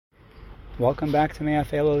Welcome back to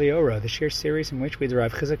MeiAfeilah Liora, the shir series in which we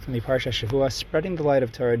derive chizuk from the Parsha Shavua, spreading the light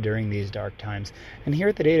of Torah during these dark times. And here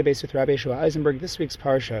at the database with Rabbi Shua Eisenberg, this week's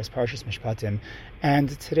Parsha is Parshas Mishpatim,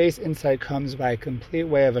 and today's insight comes by a complete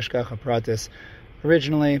way of Hashgacha Pratis.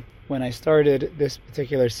 Originally, when I started this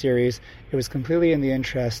particular series, it was completely in the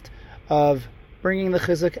interest of bringing the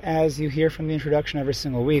chizuk, as you hear from the introduction every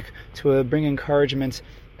single week, to bring encouragement,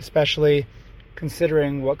 especially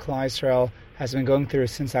considering what Klal Yisrael has been going through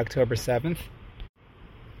since October 7th.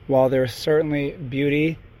 While there's certainly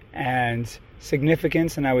beauty and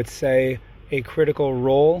significance, and I would say a critical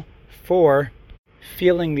role for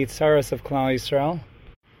feeling the tsaros of Klal Yisrael,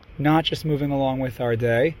 not just moving along with our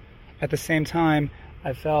day, at the same time,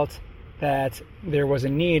 I felt that there was a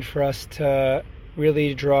need for us to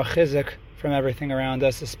really draw chizuk from everything around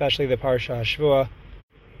us, especially the Parsha HaShavua,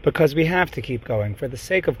 because we have to keep going. For the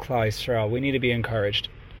sake of Klal Yisrael, we need to be encouraged.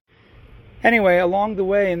 Anyway, along the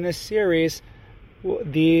way in this series,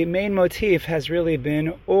 the main motif has really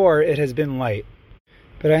been, or it has been light.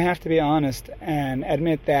 But I have to be honest and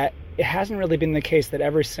admit that it hasn't really been the case that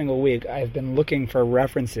every single week I've been looking for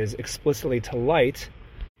references explicitly to light,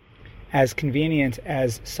 as convenient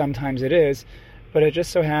as sometimes it is, but it just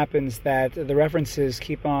so happens that the references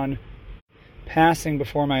keep on passing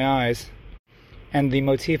before my eyes, and the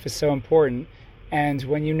motif is so important, and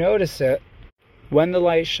when you notice it, when the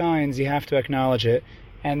light shines, you have to acknowledge it,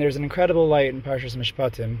 and there's an incredible light in Parshas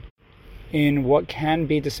Mishpatim in what can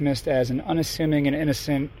be dismissed as an unassuming and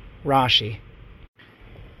innocent Rashi.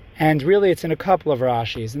 And really it's in a couple of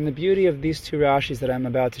Rashis, and the beauty of these two Rashis that I'm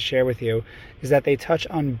about to share with you is that they touch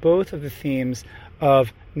on both of the themes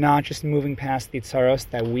of not just moving past the tsaros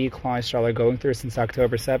that we Klal Yisrael are going through since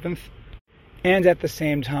October 7th, and at the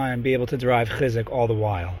same time be able to derive chizuk all the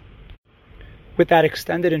while. With that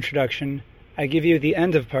extended introduction, I give you the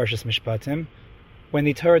end of Parshas Mishpatim, when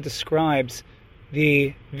the Torah describes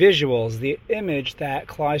the visuals, the image that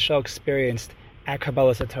Klal Yisrael experienced at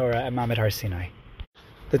Kabbalas Torah at Mamad Har Sinai.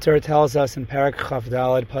 The Torah tells us in Parak Chaf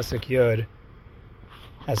Daled Pasuk Yud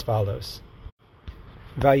as follows: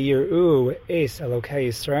 Vayir'u es Elokei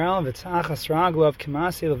Yisrael v'tzachas raglav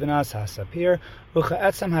k'masi levinas hasapir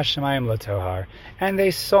u'cha'etzam hashemayim latohar. And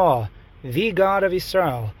they saw the God of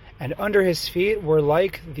Israel, and under his feet were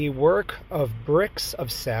like the work of bricks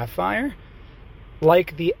of sapphire,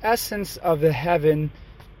 like the essence of the heaven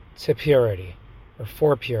to purity, or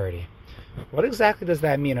for purity. What exactly does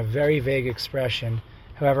that mean? A very vague expression.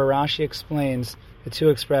 However, Rashi explains the two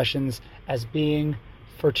expressions as being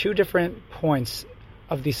for two different points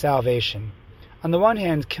of the salvation. On the one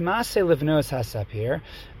hand, K'maseh livnos hasapir,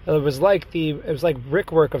 it was like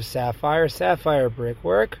brickwork of sapphire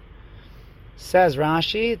brickwork. Says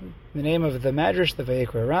Rashi, the name of the Medrash, the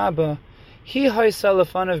Vayikra Rabbah, Hi Haisa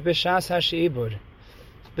Lefanav B'Shas HaShe'ibud.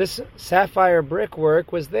 This sapphire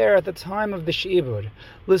brickwork was there at the time of the She'ibud.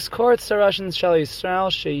 L'skor tzarashin shel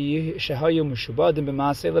Yisrael shehayu mushubadim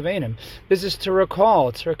b'masei levenim. This is to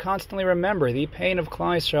recall, to constantly remember the pain of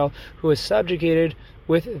Klal Yisrael, who was subjugated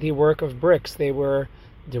with the work of bricks. They were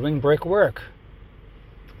doing brickwork.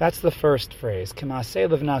 That's the first phrase, K'masei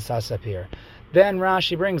levnas hasapir. Then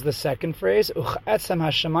Rashi brings the second phrase, U'ch'etzam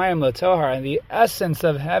hashemayim latohar, and the essence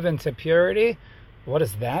of heaven to purity. What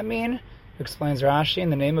does that mean? Explains Rashi in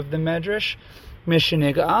the name of the Medrash.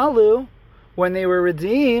 Mishenig alu, when they were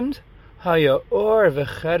redeemed, haya or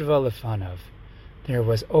v'chedva lefanav. There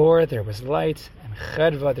was or, there was light, and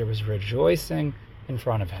chedva, there was rejoicing in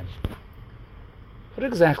front of him. What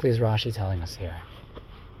exactly is Rashi telling us here?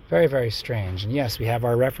 Very, very strange. And yes, we have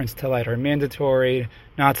our reference to light, our mandatory,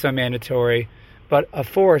 not so mandatory, but a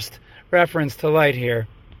forced reference to light here.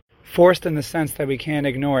 Forced in the sense that we can't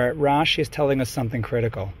ignore it. Rashi is telling us something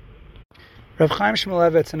critical. Rav Chaim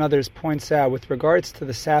Shmulevitz and others points out, with regards to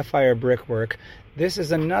the sapphire brickwork, this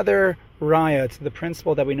is another raya to the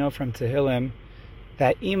principle that we know from Tehillim,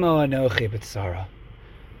 that Imo Anochi b'tzara.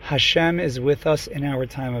 Hashem is with us in our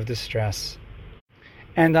time of distress.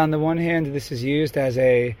 And on the one hand, this is used as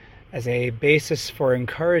a basis for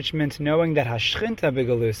encouragement, knowing that Hashchinta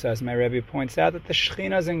b'galusa, as my Rebbe points out, that the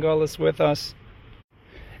Shechina is in Galus with us.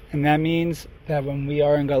 And that means that when we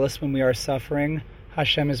are in Galus, when we are suffering,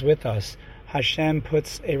 Hashem is with us. Hashem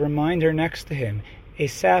puts a reminder next to him, a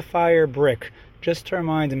sapphire brick, just to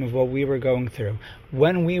remind him of what we were going through.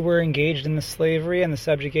 When we were engaged in the slavery and the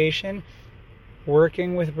subjugation,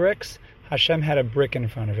 working with bricks, Hashem had a brick in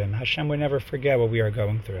front of him. Hashem would never forget what we are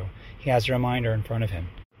going through. He has a reminder in front of him.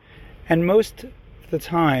 And most of the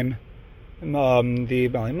time, the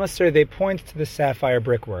Bali Musar, they point to the sapphire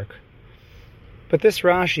brickwork. But this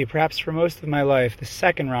Rashi, perhaps for most of my life, the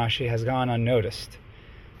second Rashi has gone unnoticed.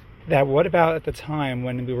 that what about at the time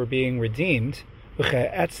when we were being redeemed,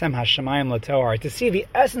 to see the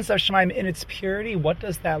essence of Shemayim in its purity? What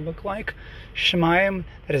does that look like? Shemayim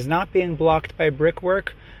that is not being blocked by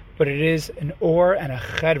brickwork, but it is an or and a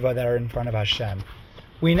chedva that are in front of Hashem.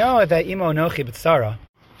 We know that Imo Anochi b'tzara.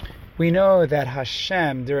 We know that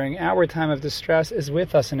Hashem, during our time of distress, is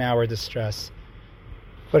with us in our distress.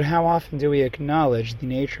 But how often do we acknowledge the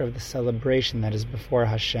nature of the celebration that is before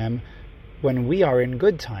Hashem when we are in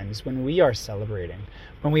good times, when we are celebrating,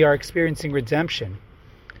 when we are experiencing redemption?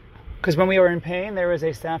 Because when we are in pain, there is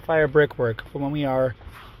a sapphire brickwork. But when we are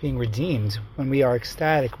being redeemed, when we are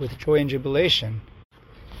ecstatic with joy and jubilation,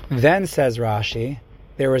 then, says Rashi,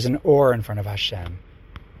 there is an or in front of Hashem.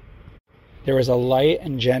 There is a light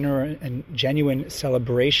and genuine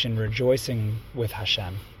celebration, rejoicing with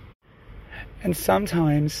Hashem. And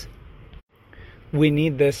sometimes we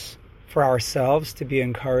need this for ourselves to be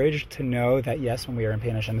encouraged to know that yes, when we are in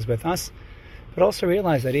pain, Hashem is with us, but also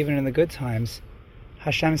realize that even in the good times,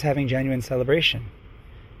 Hashem is having genuine celebration.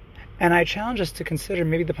 And I challenge us to consider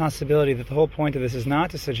maybe the possibility that the whole point of this is not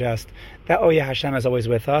to suggest that, oh yeah, Hashem is always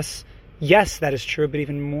with us. Yes, that is true, but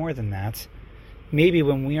even more than that, maybe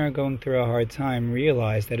when we are going through a hard time,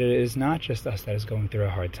 realize that it is not just us that is going through a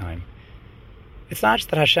hard time. It's not just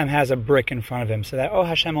that Hashem has a brick in front of him, so that, oh,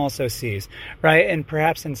 Hashem also sees, right? And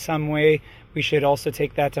perhaps in some way, we should also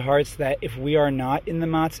take that to heart, so that if we are not in the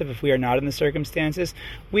matzav, if we are not in the circumstances,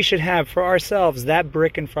 we should have for ourselves that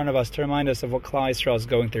brick in front of us to remind us of what Klal Yisrael is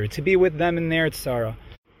going through, to be with them in their tzara.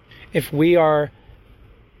 If we are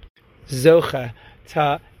zocha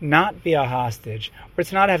to not be a hostage, or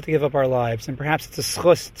to not have to give up our lives, and perhaps it's a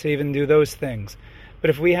schus to even do those things, but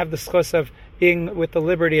if we have the schus of being with the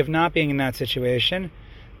liberty of not being in that situation,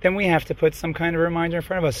 then we have to put some kind of reminder in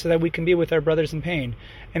front of us so that we can be with our brothers in pain.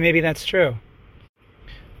 And maybe that's true.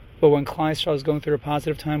 But when Klal Yisrael is going through a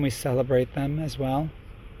positive time, we celebrate them as well.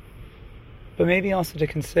 But maybe also to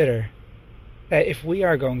consider that if we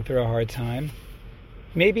are going through a hard time,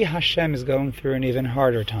 maybe Hashem is going through an even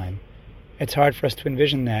harder time. It's hard for us to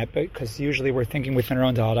envision that, because usually we're thinking within our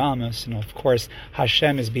own Daled Amos, and of course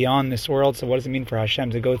Hashem is beyond this world, so what does it mean for Hashem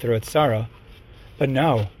to go through a tzara? But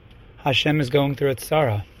no, Hashem is going through a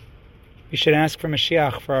tzara. We should ask for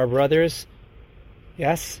Mashiach for our brothers,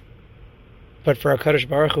 yes, but for HaKadosh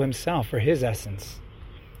Baruch Hu himself, for his essence,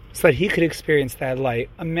 so that he could experience that light.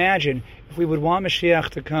 Imagine if we would want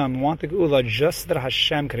Mashiach to come, want the Geula, just so that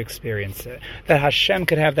Hashem could experience it, that Hashem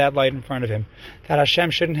could have that light in front of him, that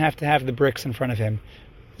Hashem shouldn't have to have the bricks in front of him.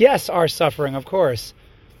 Yes, our suffering, of course,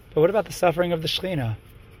 but what about the suffering of the Shekhinah?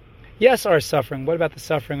 Yes, our suffering, what about the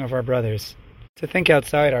suffering of our brothers? To think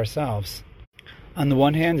outside ourselves. On the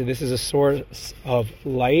one hand, this is a source of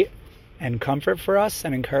light and comfort for us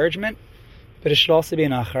and encouragement, but it should also be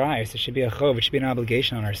an acharayis, it should be a chov, it should be an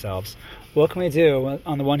obligation on ourselves. What can we do,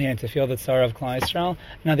 on the one hand, to feel the tzara of Klal Yisrael,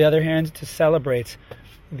 and on the other hand, to celebrate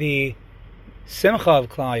the simcha of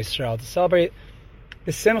Klal Yisrael, to celebrate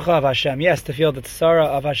the simcha of Hashem, yes, to feel the tzara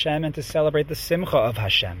of Hashem, and to celebrate the simcha of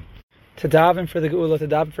Hashem. To daven for the Geula, to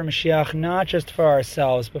daven for Mashiach, not just for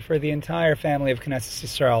ourselves, but for the entire family of Knesset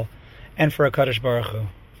Yisrael, and for HaKadosh Baruch Hu.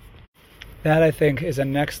 That, I think, is a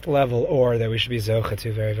next level or that we should be zocha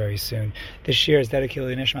to very, very soon. This year is dedicated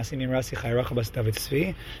to Nishmas Imi Rasi Chayracha Bas David Tzvi,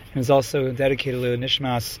 and is also dedicated to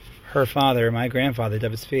Nishmas, her father, my grandfather,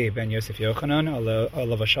 David Tzvi, Ben Yosef Yochanan,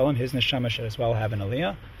 Olav Shalom, his neshama should as well have an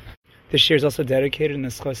aliyah. This year is also dedicated in the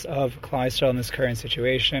schus of Klal Yisrael in this current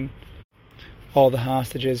situation. All the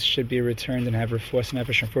hostages should be returned and have refuas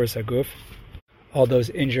nefesh and refuas haguf. All those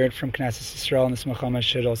injured from Knesset Yisrael in this milchama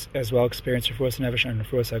should as well experience refuas nefesh and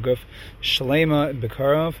refuas haguf. Shlema and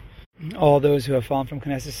Bekarov. All those who have fallen from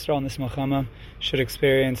Knesset Yisrael in this milchama should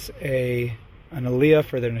experience an aliyah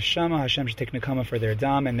for their neshama. Hashem should take nekama for their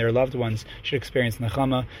dam, and their loved ones should experience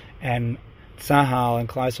nechama. And Tzahal and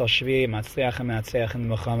Klal Yisrael Shvi, Matzliach and Matzeach in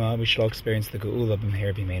the Milchama, we should all experience the Geula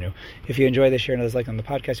b'Meher b'Imenu. If you enjoy this, share and others like on the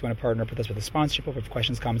podcast, you want to partner up with us with a sponsorship, or if you have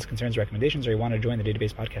questions, comments, concerns, recommendations, or you want to join the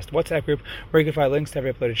Database Podcast WhatsApp group, where you can find links to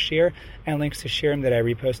every uploaded shir and links to shirim that I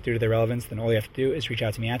repost due to their relevance, then all you have to do is reach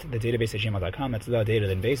out to me at thedatabase@gmail.com. That's the data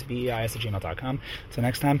then base, BEIS@gmail.com. Until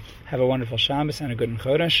next time, have a wonderful Shabbos and a good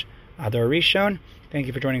Chodesh. Adar Rishon. Thank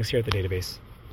you for joining us here at the Database.